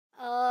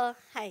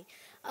Hi.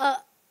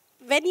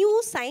 When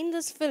you signed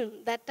this film,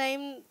 that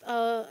time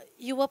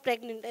you were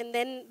pregnant, and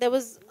then there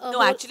was a No,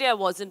 whole. actually, I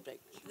wasn't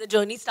pregnant. The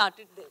journey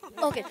started there.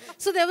 Okay,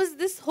 so there was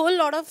this whole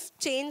lot of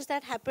change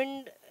that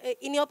happened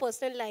in your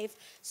personal life.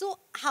 So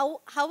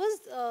how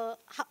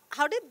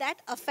did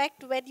that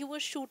affect when you were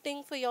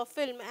shooting for your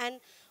film,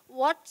 and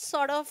what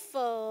sort of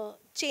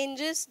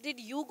changes did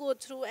you go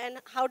through,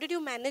 and how did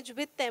you manage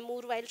with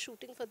Taimur while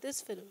shooting for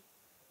this film?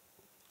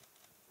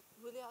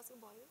 Were they asking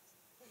boys?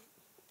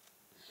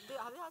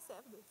 Have they asked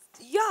Sam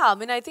this? Yeah, I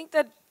mean, I think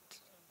that,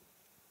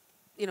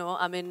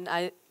 I mean,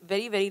 I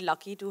very, very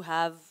lucky to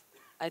have,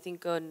 I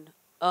think,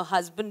 a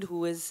husband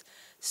who is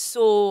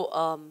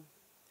so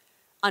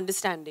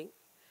understanding.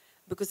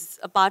 Because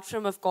apart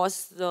from, of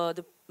course,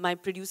 my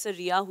producer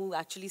Ria, who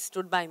actually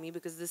stood by me,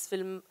 because this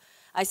film,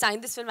 I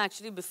signed this film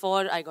actually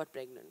before I got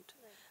pregnant.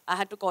 I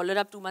had to call her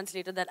up 2 months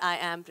later that I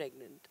am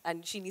pregnant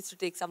and she needs to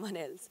take someone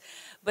else.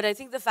 But I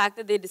think the fact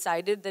that they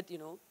decided that,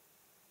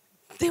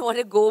 they want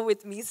to go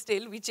with me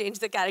still, we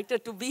changed the character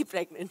to be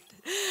pregnant.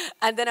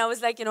 And then I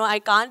was like, I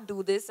can't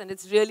do this and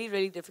it's really,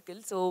 really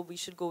difficult, so we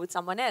should go with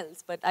someone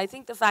else. But I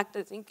think I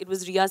think it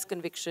was Ria's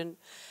conviction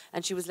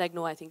and she was like,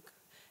 no, I think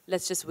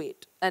let's just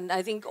wait. And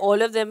I think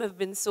all of them have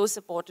been so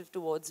supportive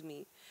towards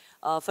me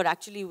for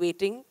actually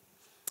waiting.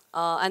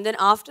 And then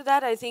after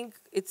that, I think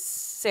it's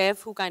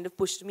Saif who kind of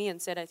pushed me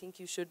and said, I think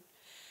you should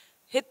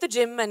hit the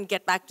gym and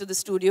get back to the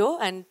studio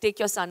and take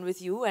your son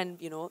with you and,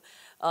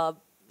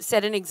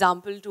 set an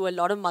example to a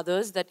lot of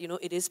mothers that,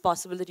 it is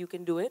possible that you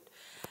can do it.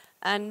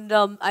 And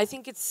I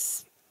think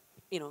it's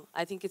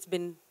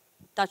been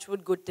touch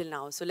wood good till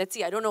now. So let's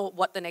see. I don't know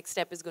what the next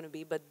step is going to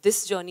be, but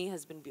this journey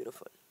has been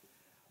beautiful.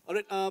 All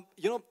right, I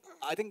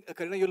think,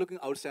 Kareena, you're looking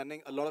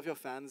outstanding. A lot of your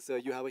fans,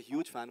 you have a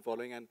huge fan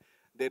following, and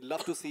they'd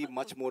love to see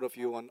much more of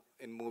you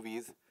in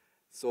movies.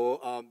 So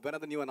when are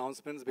the new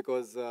announcements?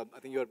 Because I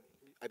think you're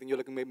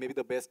looking maybe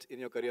the best in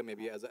your career,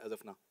 maybe as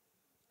of now.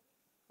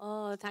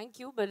 Thank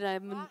you, but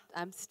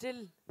I'm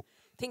still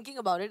thinking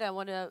about it. I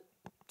want to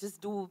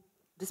just do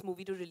this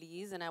movie to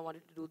release, and I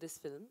wanted to do this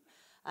film.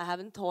 I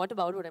haven't thought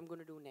about what I'm going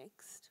to do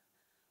next.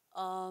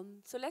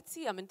 So let's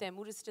see. I mean,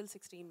 Taimur is still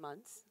 16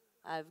 months.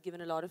 I've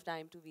given a lot of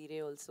time to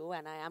Veere also,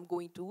 and I'm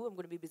going to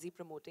be busy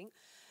promoting.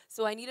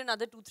 So I need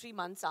another 2-3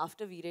 months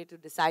after Veere to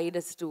decide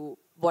as to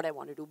what I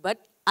want to do.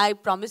 But I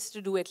promise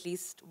to do at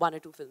least 1 or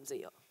 2 films a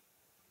year.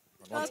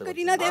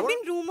 Kareena, there have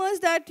been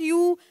rumors that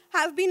you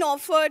have been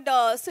offered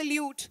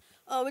Salute,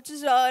 which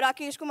is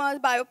Rakesh Kumar's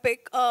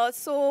biopic.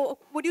 So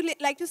would you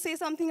like to say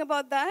something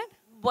about that?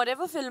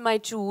 Whatever film I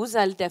choose,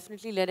 I'll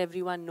definitely let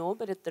everyone know,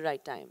 but at the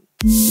right time.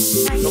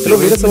 Hello,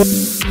 Veere.